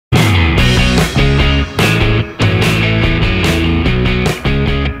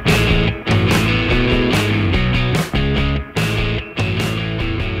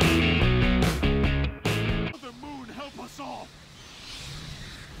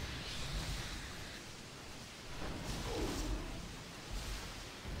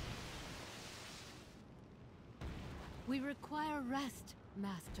We require rest,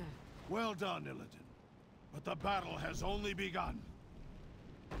 Master. Well done, Illidan. But the battle has only begun.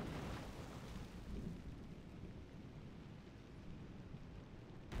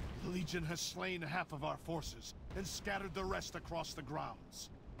 The Legion has slain half of our forces and scattered the rest across the grounds.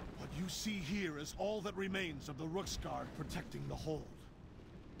 What you see here is all that remains of the Rooksguard protecting the hold.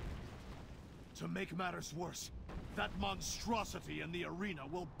 To make matters worse, that monstrosity in the arena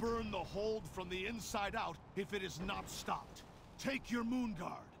will burn the hold from the inside out if it is not stopped. Take your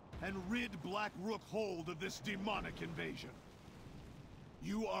Moonguard and rid Black Rook Hold of this demonic invasion.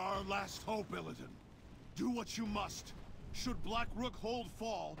 You are our last hope, Illidan. Do what you must. Should Black Rook Hold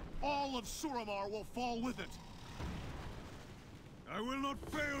fall, all of Suramar will fall with it. I will not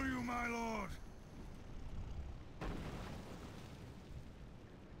fail you, my lord!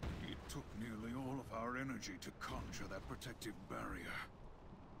 It took nearly all of our energy to conjure that protective barrier.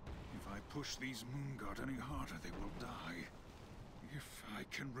 If I push these Moonguard any harder, they will die. If I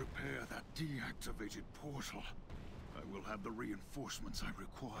can repair that deactivated portal, I will have the reinforcements I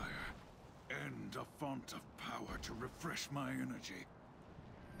require. And a font of power to refresh my energy.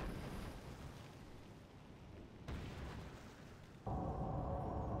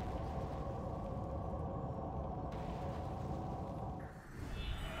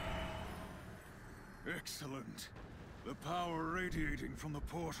 Excellent. The power radiating from the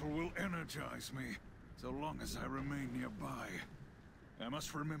portal will energize me, so long as I remain nearby. I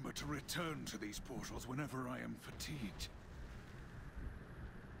must remember to return to these portals whenever I am fatigued.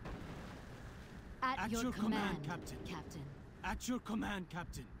 At your command, Captain. Captain. At your command,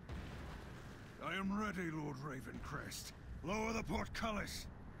 Captain. I am ready, Lord Ravencrest. Lower the portcullis.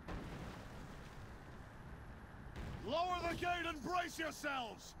 Lower the gate and brace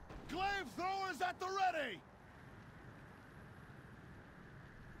yourselves! Glaive throwers at the ready!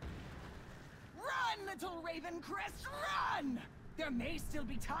 Run, little Ravencrest, run! There may still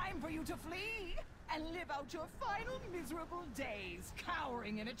be time for you to flee and live out your final miserable days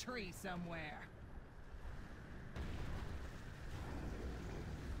cowering in a tree somewhere.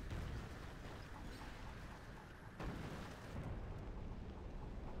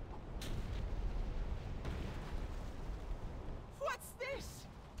 What's this?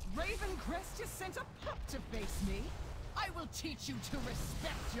 Ravencrest just sent a pup to face me? I will teach you to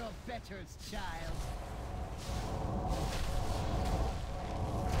respect your betters, child.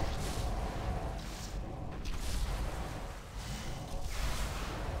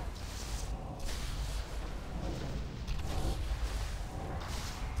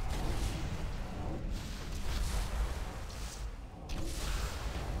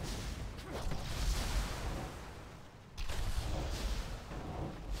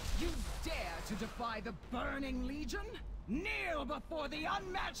 You dare to defy the Burning Legion? Kneel before the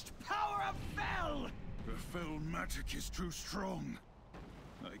unmatched power of Fel! The Fel magic is too strong.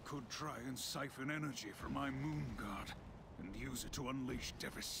 I could try and siphon energy from my Moonguard and use it to unleash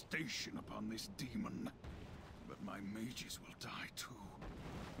devastation upon this demon. But my mages will die too.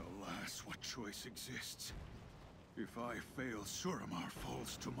 Alas, what choice exists? If I fail, Suramar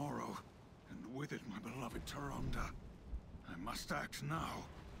falls tomorrow, and with it my beloved Taronda. I must act now.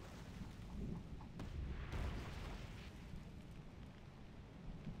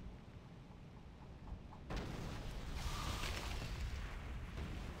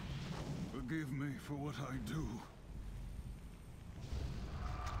 Forgive me for what I do.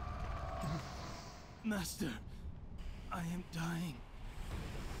 Master, I am dying.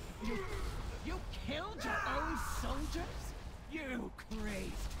 You killed your own soldiers? You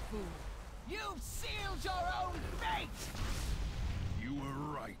crazed fool! You've sealed your own fate! You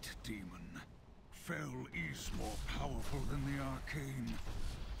were right, demon. Fel is more powerful than the arcane,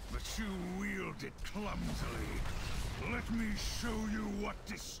 but you wield it clumsily. Let me show you what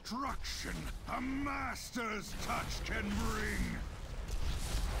destruction a master's touch can bring!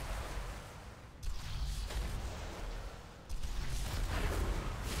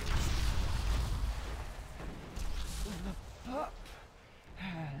 The pup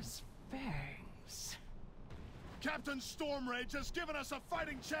has fangs. Captain Stormrage has given us a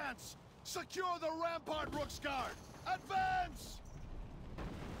fighting chance! Secure the rampart, Rooksguard! Advance!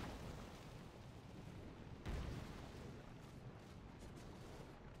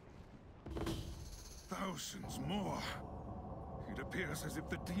 Thousands more. It appears as if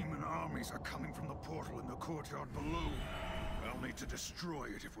the demon armies are coming from the portal in the courtyard below. I'll need to destroy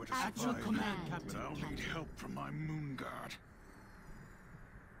it if we're to At your survive. command, But Captain. I'll need help from my Moonguard.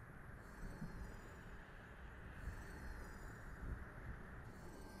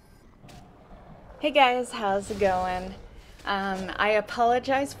 Hey guys, how's it going? I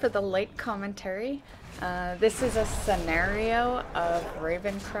apologize for the late commentary. This is a scenario of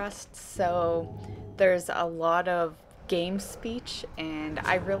Ravencrest, so there's a lot of game speech, and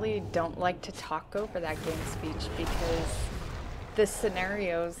I really don't like to talk over that game speech because the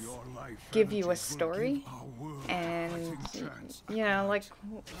scenarios give you a story, and you know, like,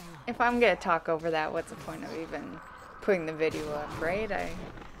 if I'm gonna talk over that, what's the point of even putting the video up, right?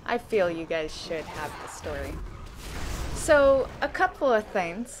 I feel you guys should have the story. So, a couple of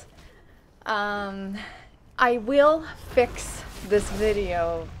things. I will fix this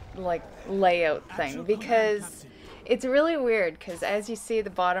video, like, layout thing, because it's really weird, because as you see,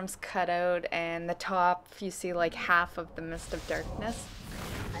 the bottom's cut out, and the top, you see, like, half of the Mist of Darkness.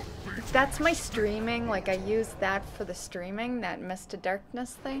 That's my streaming, like, I use that for the streaming, that Mist of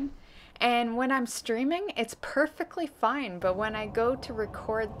Darkness thing. And when I'm streaming, it's perfectly fine, but when I go to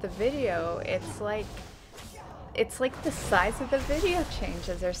record the video, it's like the size of the video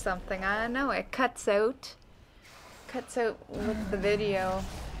changes or something. I don't know. It cuts out with the video.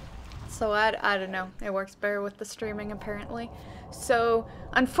 So I don't know. It works better with the streaming apparently. So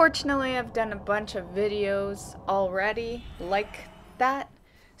unfortunately, I've done a bunch of videos already like that.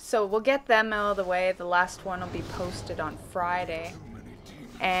 So we'll get them out of the way. The last one will be posted on Friday.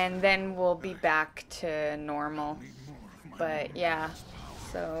 And then we'll be back to normal. But yeah,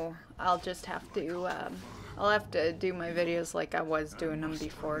 so I'll just have to, I'll have to do my videos like I was doing them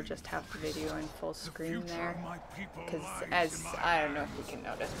before, just have the video in full screen there. Because as, I don't know if you can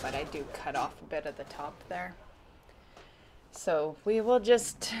notice, but I do cut off a bit of the top there. So we will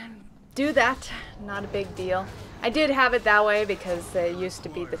just do that, not a big deal. I did have it that way because there used to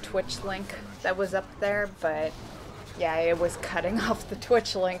be the Twitch link that was up there, but yeah, it was cutting off the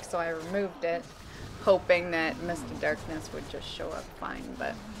Twitch link, so I removed it, hoping that Mist of Darkness would just show up fine,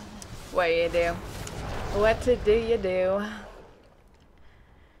 but what you do? What to do you do?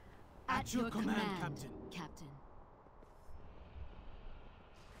 At your command, Captain.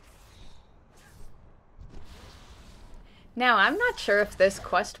 Now, I'm not sure if this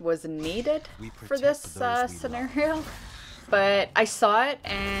quest was needed for this scenario, but I saw it,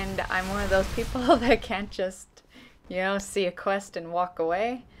 and I'm one of those people that can't just, you know, see a quest and walk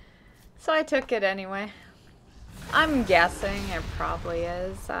away. So I took it anyway. I'm guessing it probably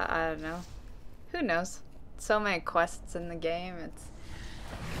is. I don't know. Who knows? So many quests in the game.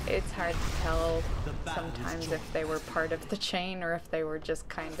 It's hard to tell sometimes if they were part of the chain or if they were just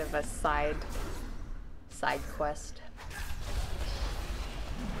kind of a side quest.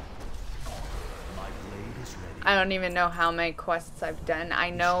 I don't even know how many quests I've done.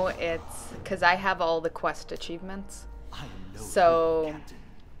 I know it's because I have all the quest achievements. So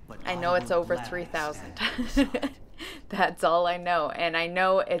I know it's over 3,000. That's all I know. And I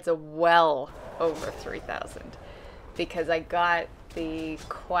know it's well over 3,000 because I got the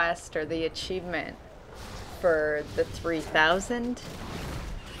quest or the achievement for the 3,000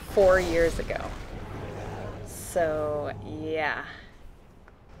 4 years ago. So yeah.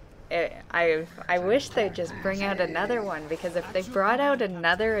 I wish they'd just bring out another one, because if they brought out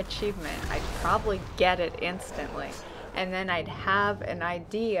another achievement, I'd probably get it instantly. And then I'd have an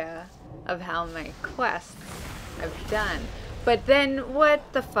idea of how many quests I've done. But then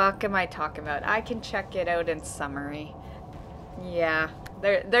what the fuck am I talking about? I can check it out in summary. Yeah,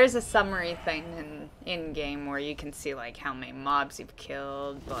 there's a summary thing in-game where you can see like how many mobs you've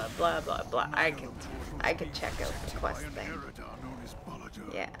killed, blah blah blah blah. I could check out the quest thing.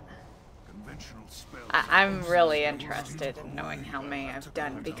 Yeah. I'm really interested in knowing how many I've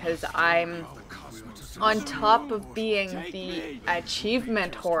done, because I'm on top of being the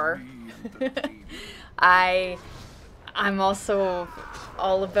achievement whore. I'm also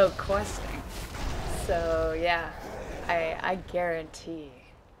all about questing. So yeah, I guarantee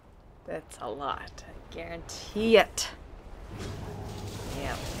that's a lot. I guarantee it.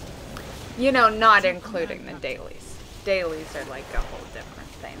 Yeah. You know, not including the dailies. Dailies are like a whole different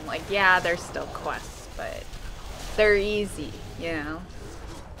thing. Like, yeah, they're still quests, but they're easy, you know?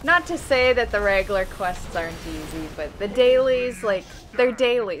 Not to say that the regular quests aren't easy, but the dailies, like, they're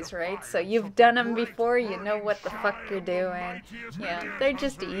dailies, right? So you've done them before, you know what the fuck you're doing. Yeah, they're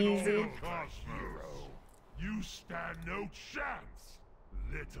just easy. You stand no chance,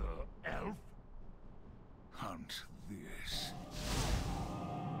 little elf. Hunt this.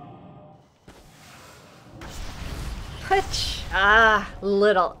 Hutch! Ah,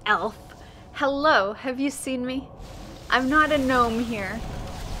 little elf. Hello, have you seen me? I'm not a gnome here.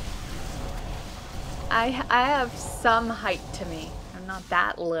 I have some height to me. I'm not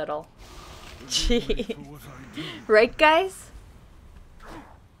that little. Gee. Right, guys?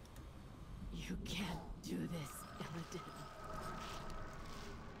 You can't do this, Illidan.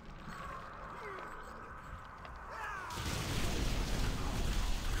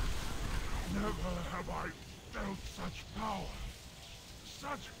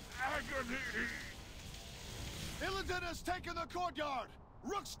 such agony! Illidan has taken the courtyard!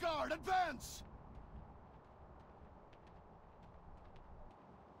 Rook's Guard, advance!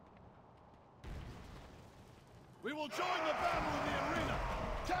 We will join the battle in the arena!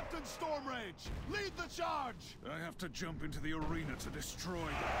 Captain Stormrage, lead the charge! I have to jump into the arena to destroy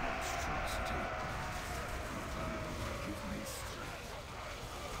that monstrosity. Give me strength.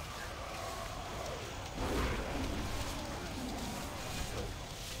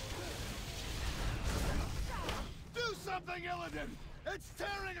 Do something, Illidan! It's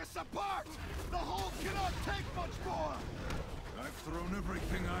tearing us apart! The hold cannot take much more! I've thrown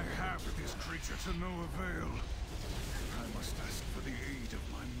everything I have at this creature to no avail. I must ask for the aid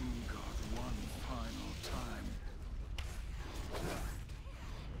of my moon god one final time.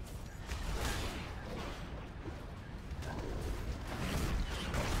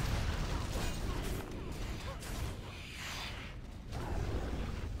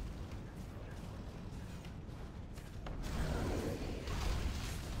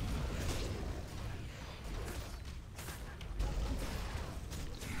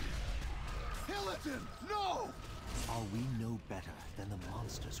 Illidan, no! Are we no better than the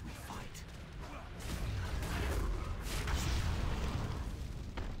monsters we fight?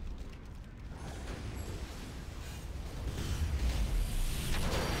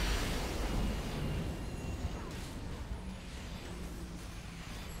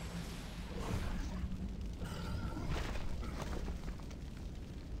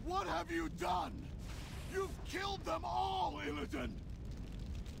 What have you done? You've killed them all, Illidan!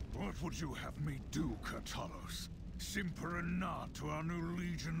 What would you have me do, Cthulhu? Simper and nod to our new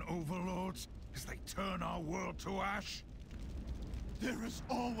Legion overlords as they turn our world to ash? There is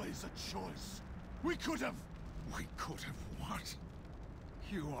always a choice. We could have... We could have what?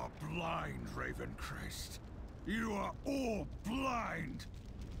 You are blind, Ravencrest. You are all blind!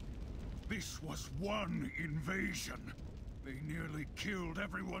 This was one invasion. They nearly killed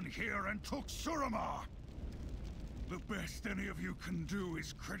everyone here and took Suramar! The best any of you can do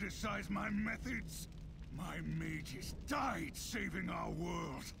is criticize my methods. My mages died saving our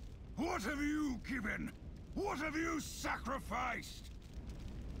world. What have you given? What have you sacrificed?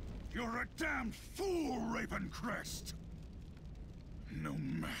 You're a damned fool, Ravencrest! No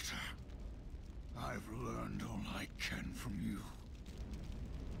matter. I've learned all I can from you.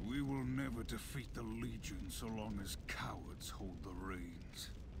 We will never defeat the Legion so long as cowards hold the reins.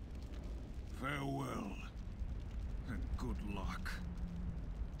 Farewell. And good luck.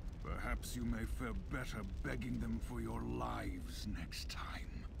 Perhaps you may fare better begging them for your lives next time.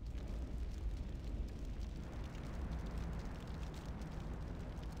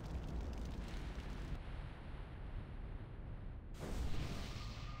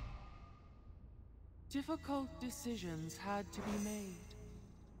 Difficult decisions had to be made,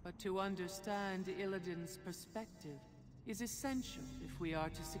 but to understand Illidan's perspective is essential if we are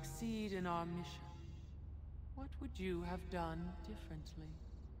to succeed in our mission. What would you have done differently?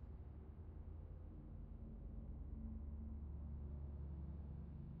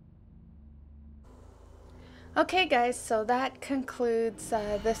 Okay guys, so that concludes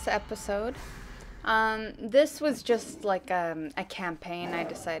this episode. This was just like a campaign I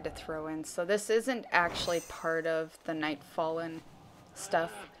decided to throw in, so this isn't actually part of the Nightfallen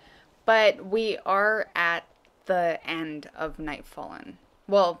stuff, but we are at the end of Nightfallen.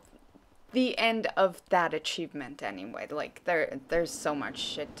 Well, the end of that achievement anyway. Like, there's so much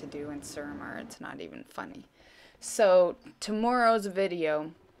shit to do in Suramar, it's not even funny. So, tomorrow's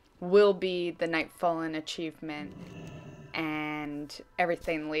video will be the Nightfallen achievement and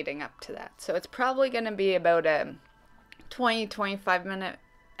everything leading up to that. So it's probably going to be about a 20-25 minute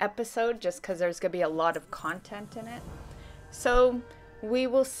episode, just because there's going to be a lot of content in it. So we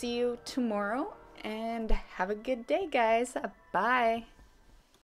will see you tomorrow, and have a good day, guys. Bye.